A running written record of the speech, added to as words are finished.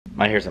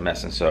My hair's a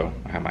mess, and so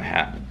I have my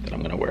hat that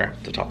I'm gonna wear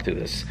to talk through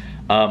this.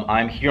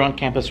 I'm here on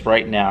campus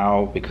right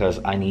now because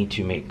I need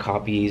to make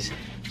copies.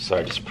 So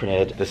I just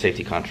printed the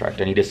safety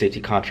contract. I need a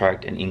safety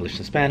contract in English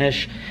and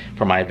Spanish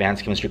for my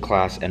advanced chemistry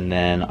class, and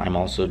then I'm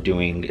also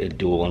doing a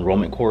dual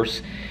enrollment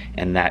course,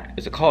 and that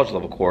is a college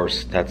level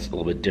course that's a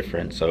little bit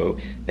different. So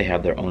they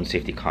have their own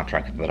safety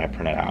contract that I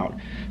printed out.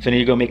 So I need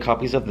to go make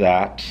copies of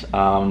that.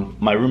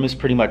 My room is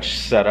pretty much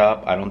set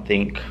up.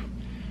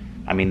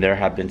 I mean, there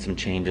have been some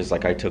changes,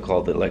 like I took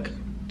all the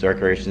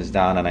decorations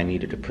down and I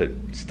needed to put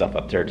stuff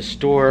up there to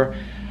store,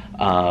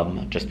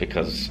 just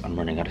because I'm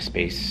running out of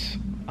space.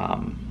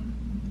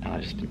 And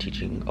I've just been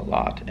teaching a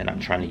lot, and I'm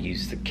trying to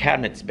use the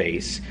cabinet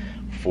space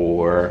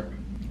for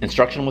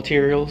instructional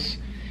materials.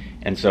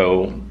 And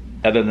so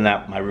other than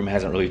that, my room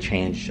hasn't really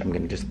changed. I'm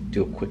gonna just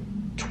do a quick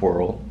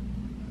twirl,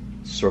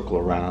 circle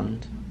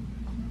around.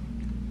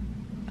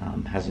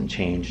 Hasn't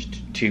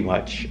changed too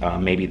much.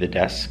 Maybe the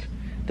desk,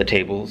 the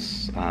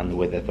tables, the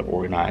way that they're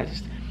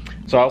organized.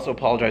 So I also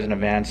apologize in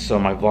advance. So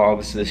my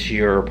vlogs this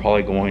year are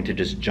probably going to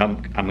just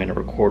jump. I'm gonna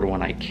record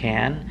when I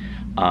can.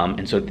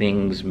 And so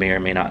things may or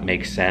may not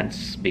make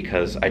sense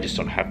because I just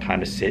don't have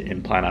time to sit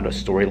and plan out a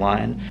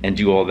storyline and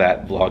do all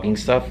that vlogging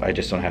stuff. I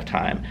just don't have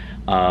time.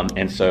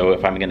 And so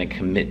if I'm gonna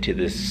commit to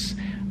this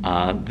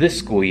this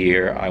school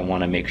year, I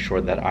wanna make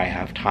sure that I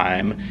have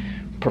time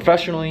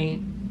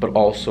professionally, but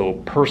also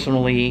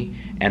personally,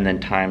 and then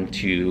time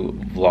to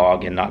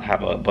vlog and not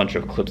have a bunch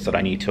of clips that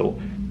I need to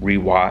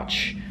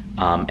rewatch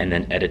and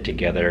then edit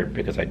together,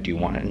 because I do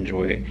wanna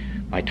enjoy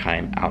my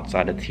time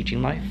outside of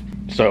teaching life.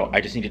 So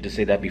I just needed to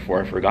say that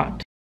before I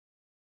forgot.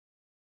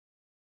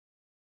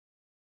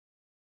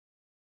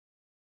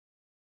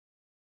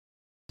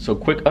 So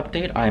quick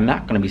update, I'm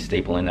not gonna be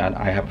stapling that.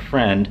 I have a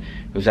friend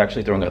who's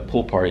actually throwing a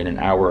pool party in an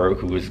hour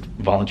who has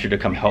volunteered to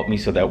come help me,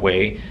 so that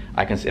way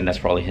I can, and that's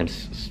probably him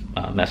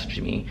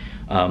messaging me,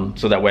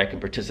 so that way I can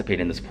participate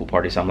in this pool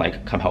party. So I'm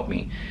like, come help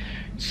me.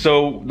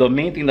 So the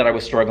main thing that I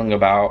was struggling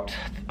about,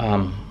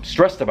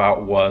 stressed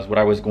about, was what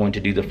I was going to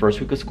do the first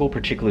week of school,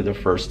 particularly the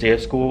first day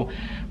of school.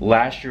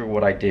 Last year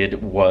what I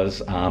did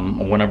was,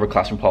 went over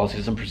classroom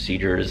policies and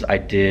procedures. I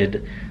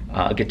did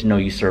a get to know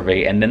you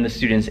survey, and then the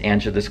students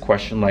answered this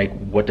question like,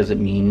 what does it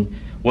mean?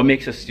 What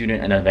makes a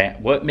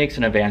student what makes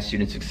an advanced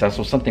student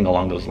successful? Something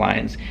along those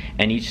lines.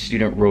 And each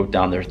student wrote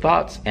down their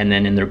thoughts, and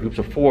then in their groups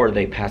of 4,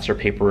 they passed their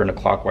paper in a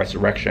clockwise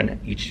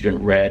direction. Each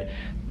student read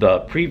the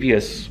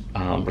previous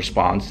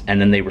response,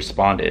 and then they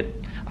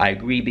responded. I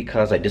agree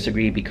because, I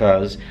disagree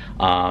because,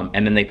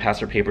 and then they pass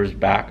their papers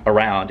back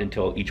around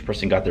until each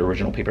person got their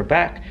original paper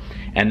back.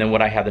 And then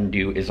what I have them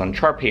do is on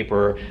chart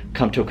paper,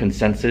 come to a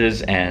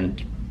consensus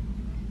and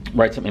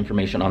write some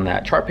information on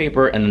that chart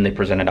paper, and then they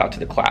present it out to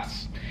the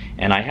class.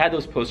 And I had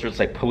those posters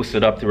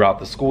posted up throughout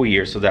the school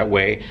year, so that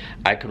way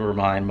I could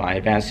remind my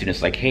advanced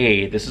students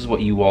hey, this is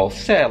what you all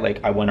said.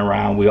 I went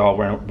around, we all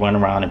went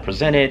around and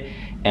presented,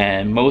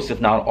 and most, if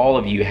not all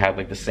of you, have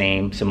the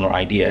same similar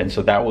idea. And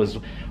so that was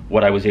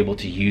what I was able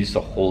to use to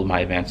hold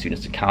my advanced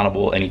students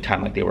accountable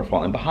anytime they were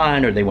falling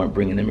behind or they weren't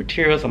bringing the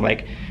materials. I'm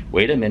like,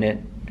 wait a minute,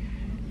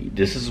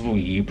 this is where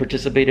you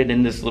participated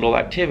in this little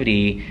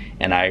activity,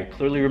 and I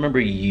clearly remember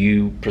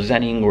you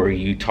presenting or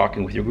you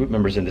talking with your group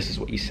members, and this is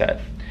what you said.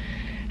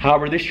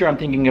 However, this year I'm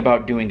thinking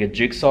about doing a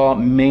jigsaw,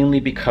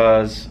 mainly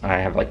because I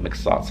have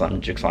mixed thoughts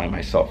on jigsawing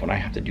myself when I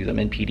have to do them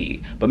in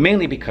PD, but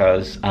mainly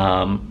because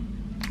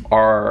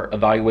our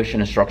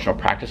evaluation instructional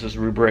practices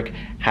rubric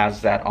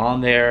has that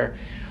on there.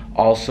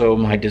 Also,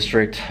 my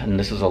district, and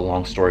this is a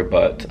long story,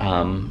 but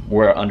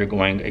we're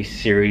undergoing a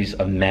series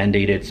of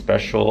mandated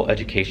special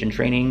education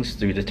trainings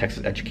through the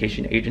Texas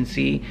Education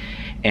Agency,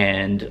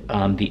 and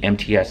the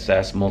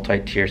MTSS,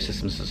 Multi-Tier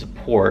Systems of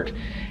Support,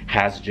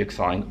 has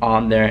jigsawing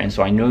on there. And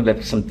so I know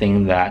that's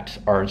something that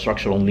our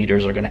instructional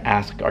leaders are gonna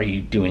ask, are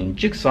you doing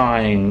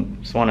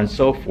jigsawing, so on and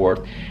so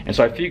forth. And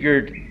so I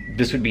figured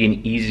this would be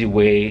an easy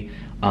way,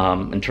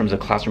 in terms of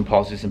classroom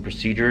policies and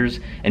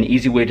procedures, an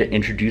easy way to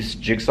introduce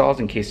jigsaws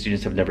in case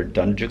students have never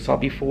done jigsaw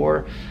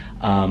before.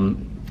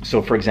 So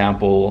for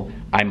example,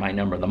 I might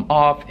number them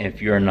off.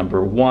 If you're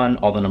number 1,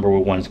 all the number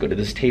 1s go to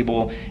this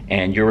table,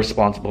 and you're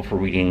responsible for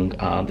reading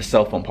the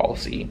cell phone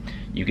policy.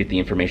 You get the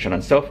information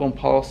on cell phone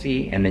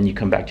policy, and then you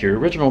come back to your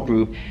original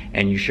group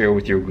and you share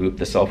with your group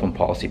the cell phone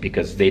policy,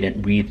 because they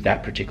didn't read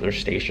that particular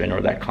station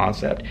or that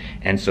concept,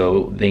 and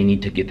so they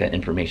need to get that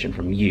information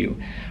from you.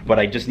 But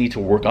I just need to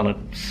work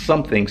on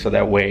something so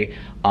that way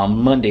on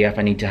Monday, if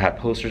I need to have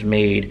posters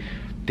made,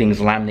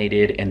 things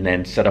laminated, and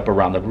then set up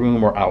around the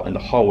room or out in the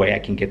hallway, I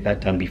can get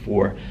that done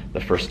before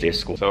the first day of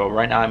school. So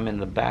right now I'm in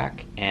the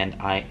back, and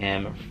I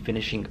am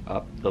finishing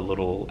up the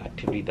little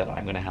activity that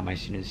I'm gonna have my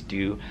students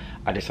do.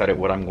 I decided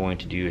what I'm going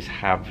to do is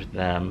have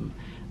them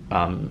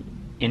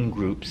in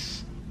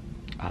groups,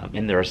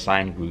 in their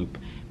assigned group,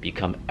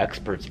 become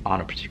experts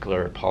on a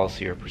particular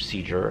policy or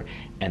procedure,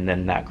 and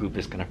then that group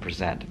is gonna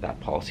present that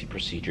policy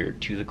procedure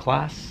to the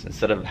class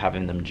instead of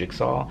having them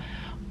jigsaw,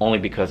 only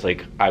because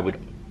I would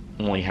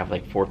only have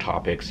 4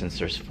 topics. Since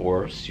there's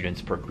 4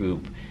 students per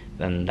group,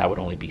 then that would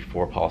only be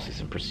 4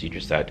 policies and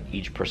procedures that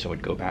each person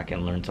would go back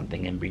and learn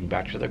something and bring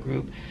back to their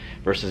group,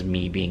 versus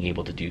me being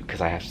able to do,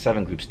 because I have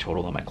 7 groups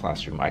total in my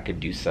classroom, I could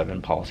do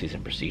 7 policies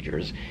and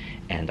procedures,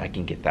 and I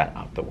can get that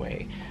out the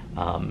way.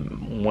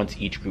 Once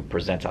each group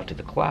presents out to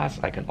the class,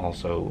 I can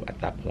also, at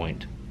that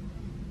point,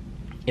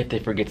 if they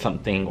forget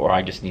something or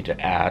I just need to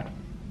add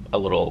a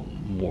little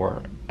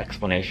more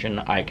explanation,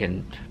 I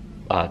can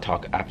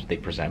talk after they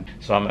present.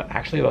 So I'm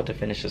actually about to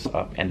finish this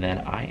up, and then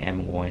I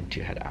am going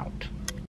to head out.